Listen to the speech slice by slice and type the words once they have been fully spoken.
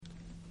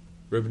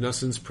Reb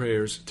Nassan's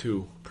Prayers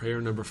 2,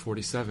 Prayer number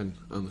 47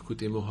 on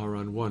Likutey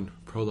Moharan 1,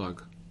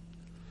 Prologue.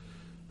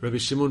 Rabbi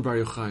Shimon Bar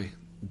Yochai,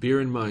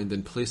 bear in mind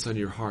and place on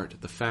your heart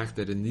the fact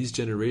that in these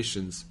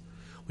generations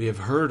we have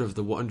heard of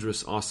the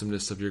wondrous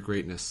awesomeness of your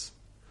greatness,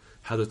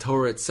 how the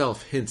Torah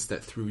itself hints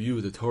that through you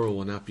the Torah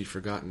will not be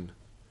forgotten.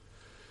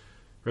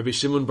 Rabbi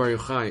Shimon Bar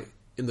Yochai,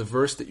 in the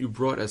verse that you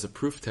brought as a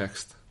proof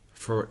text,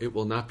 for it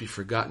will not be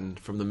forgotten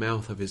from the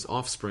mouth of his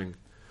offspring,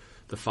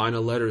 the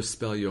final letters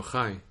spell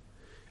Yochai,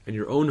 and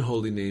your own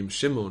holy name,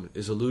 Shimon,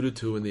 is alluded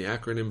to in the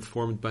acronym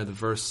formed by the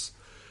verse,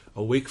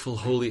 a wakeful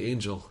holy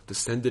angel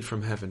descended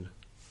from heaven.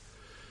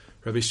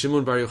 Rabbi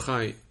Shimon Bar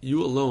Yochai,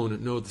 you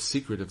alone know the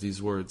secret of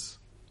these words.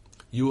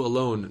 You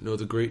alone know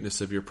the greatness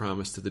of your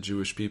promise to the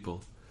Jewish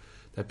people,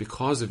 that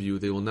because of you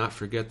they will not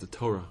forget the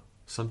Torah,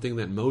 something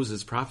that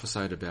Moses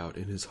prophesied about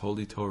in his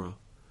holy Torah.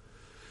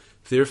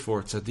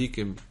 Therefore,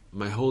 tzaddikim,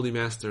 my holy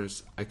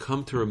masters, I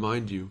come to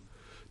remind you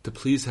to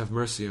please have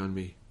mercy on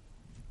me.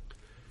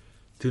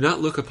 Do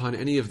not look upon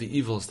any of the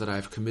evils that I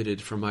have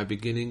committed from my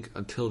beginning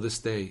until this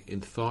day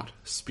in thought,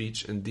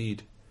 speech, and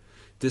deed,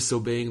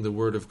 disobeying the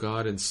word of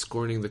God and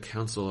scorning the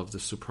counsel of the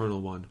Supernal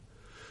One.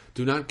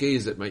 Do not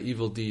gaze at my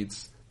evil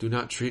deeds. Do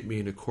not treat me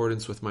in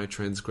accordance with my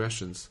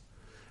transgressions,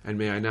 and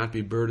may I not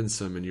be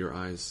burdensome in your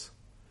eyes.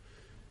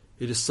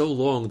 It is so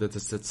long that the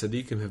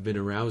tzaddikim have been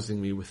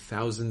arousing me with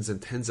thousands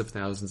and tens of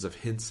thousands of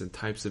hints and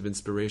types of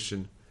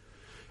inspiration,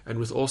 and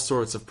with all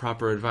sorts of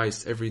proper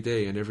advice every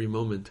day and every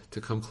moment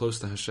to come close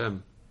to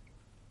Hashem.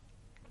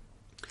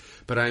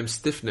 But I am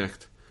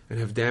stiff-necked and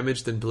have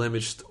damaged and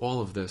blemished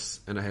all of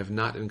this, and I have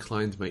not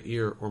inclined my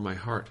ear or my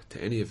heart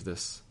to any of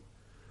this.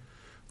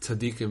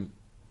 Tzaddikim,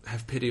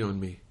 have pity on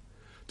me.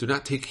 Do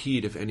not take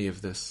heed of any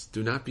of this.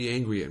 Do not be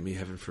angry at me,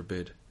 heaven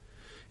forbid.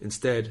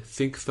 Instead,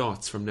 think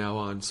thoughts from now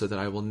on so that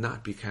I will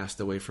not be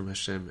cast away from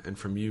Hashem and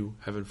from you,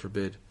 heaven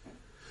forbid,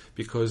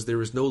 because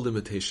there is no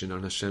limitation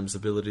on Hashem's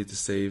ability to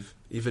save,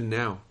 even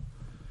now.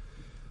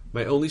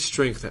 My only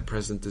strength at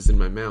present is in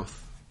my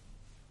mouth,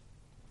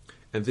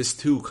 and this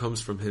too comes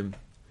from Him.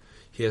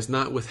 He has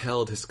not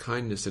withheld His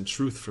kindness and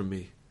truth from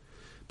me,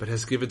 but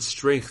has given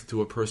strength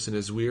to a person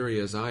as weary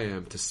as I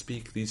am to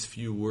speak these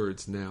few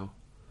words now.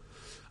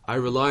 I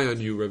rely on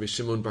you, Rabbi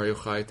Shimon Bar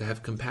Yochai, to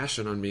have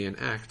compassion on me and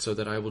act so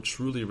that I will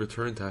truly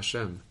return to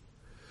Hashem.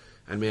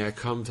 And may I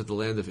come to the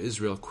land of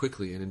Israel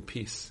quickly and in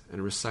peace,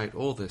 and recite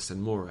all this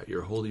and more at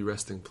your holy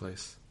resting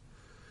place.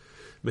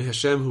 May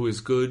Hashem, who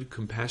is good,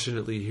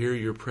 compassionately hear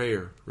your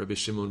prayer, Rabbi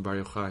Shimon Bar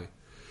Yochai.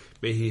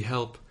 May He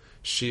help,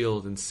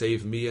 shield, and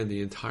save me and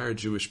the entire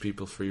Jewish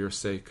people for your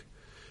sake,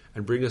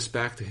 and bring us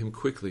back to Him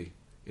quickly,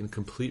 in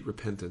complete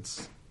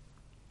repentance.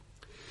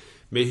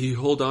 May He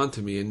hold on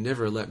to me and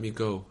never let me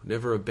go,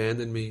 never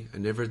abandon me,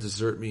 and never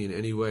desert me in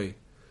any way,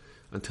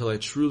 until I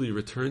truly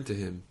return to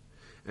Him,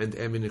 and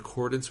am in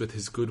accordance with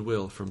His good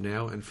will from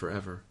now and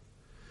forever.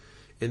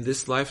 In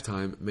this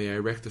lifetime may I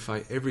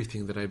rectify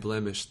everything that I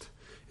blemished,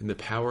 in the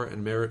power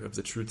and merit of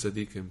the true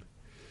tzaddikim.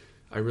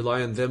 I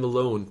rely on them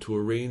alone to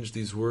arrange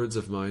these words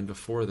of mine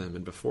before them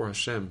and before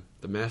Hashem,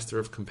 the Master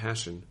of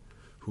compassion,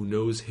 who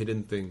knows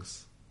hidden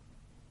things.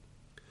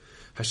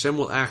 Hashem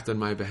will act on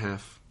my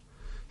behalf.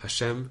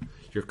 Hashem,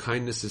 your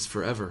kindness is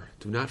forever.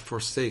 Do not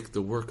forsake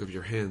the work of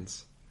your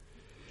hands.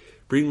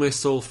 Bring my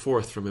soul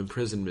forth from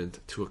imprisonment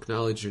to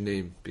acknowledge your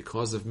name.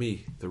 Because of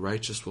me, the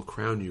righteous will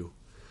crown you,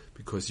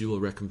 because you will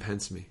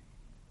recompense me.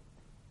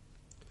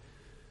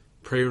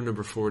 Prayer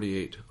number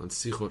 48 on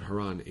Sichot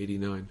Haran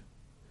 89.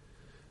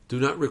 Do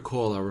not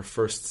recall our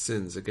first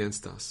sins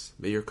against us.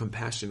 May your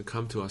compassion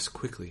come to us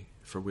quickly,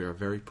 for we are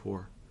very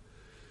poor.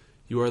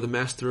 You are the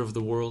Master of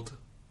the world,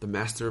 the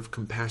Master of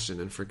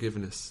compassion and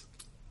forgiveness.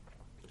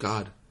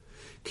 God,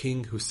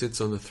 King who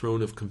sits on the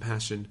throne of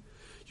compassion,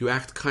 you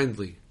act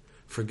kindly,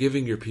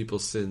 forgiving your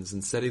people's sins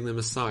and setting them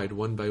aside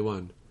one by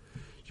one.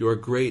 You are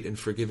great in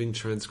forgiving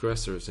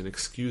transgressors and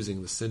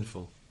excusing the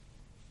sinful.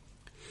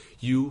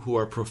 You who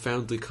are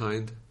profoundly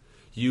kind,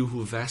 you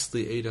who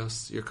vastly aid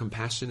us, your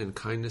compassion and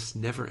kindness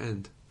never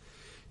end.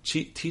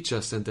 Teach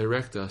us and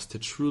direct us to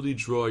truly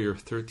draw your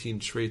 13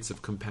 traits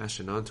of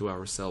compassion onto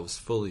ourselves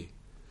fully.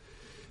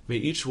 May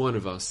each one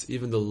of us,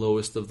 even the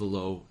lowest of the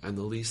low and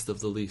the least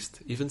of the least,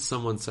 even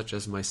someone such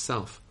as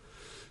myself,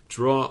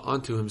 draw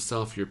onto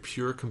himself your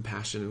pure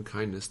compassion and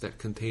kindness that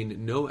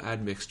contain no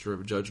admixture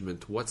of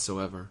judgment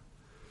whatsoever.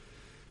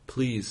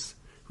 Please,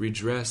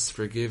 redress,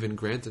 forgive, and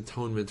grant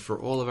atonement for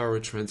all of our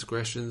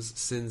transgressions,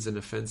 sins, and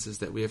offenses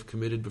that we have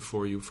committed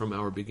before you from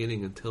our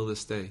beginning until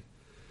this day.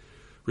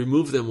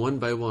 Remove them one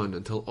by one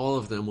until all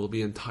of them will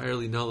be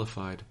entirely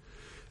nullified,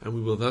 and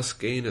we will thus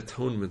gain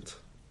atonement.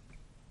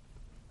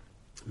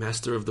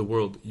 Master of the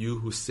world, you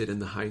who sit in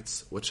the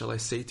heights, what shall I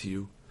say to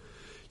you?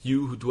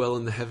 You who dwell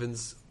in the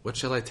heavens, what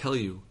shall I tell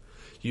you?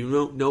 You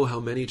don't know how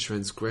many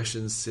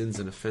transgressions, sins,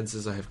 and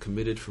offenses I have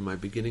committed from my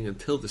beginning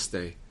until this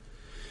day,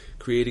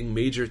 creating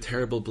major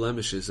terrible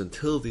blemishes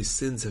until these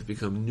sins have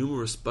become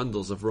numerous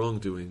bundles of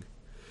wrongdoing.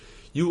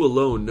 You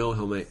alone know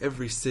how my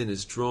every sin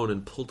is drawn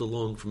and pulled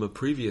along from a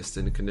previous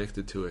sin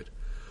connected to it,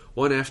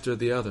 one after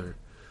the other,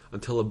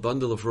 until a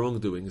bundle of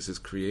wrongdoings is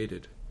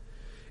created.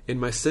 In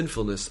my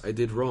sinfulness I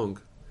did wrong,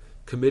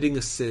 committing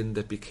a sin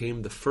that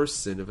became the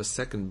first sin of a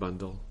second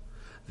bundle.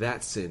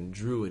 That sin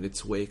drew in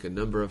its wake a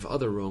number of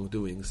other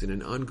wrongdoings in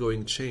an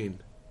ongoing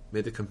chain.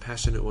 May the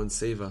compassionate one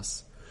save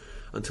us,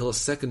 until a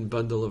second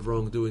bundle of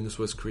wrongdoings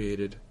was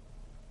created.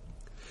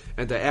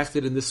 And I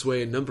acted in this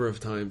way a number of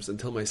times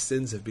until my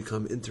sins have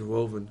become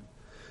interwoven.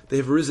 They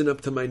have risen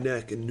up to my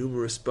neck in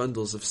numerous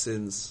bundles of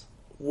sins.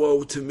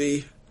 Woe to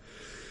me!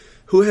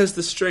 Who has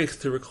the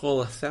strength to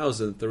recall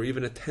 1,000th or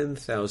even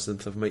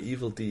 10,000th of my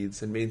evil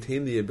deeds and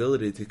maintain the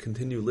ability to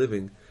continue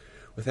living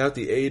without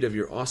the aid of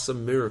your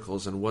awesome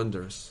miracles and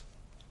wonders?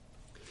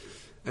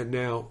 And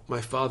now,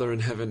 my Father in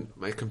heaven,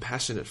 my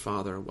compassionate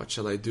Father, what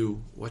shall I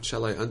do? What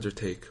shall I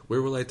undertake?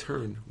 Where will I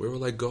turn? Where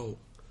will I go?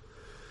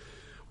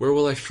 Where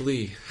will I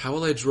flee? How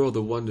will I draw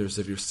the wonders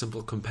of your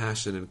simple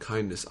compassion and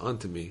kindness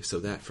onto me, so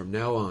that from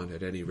now on,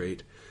 at any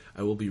rate,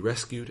 I will be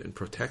rescued and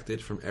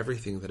protected from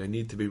everything that I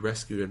need to be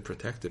rescued and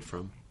protected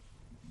from?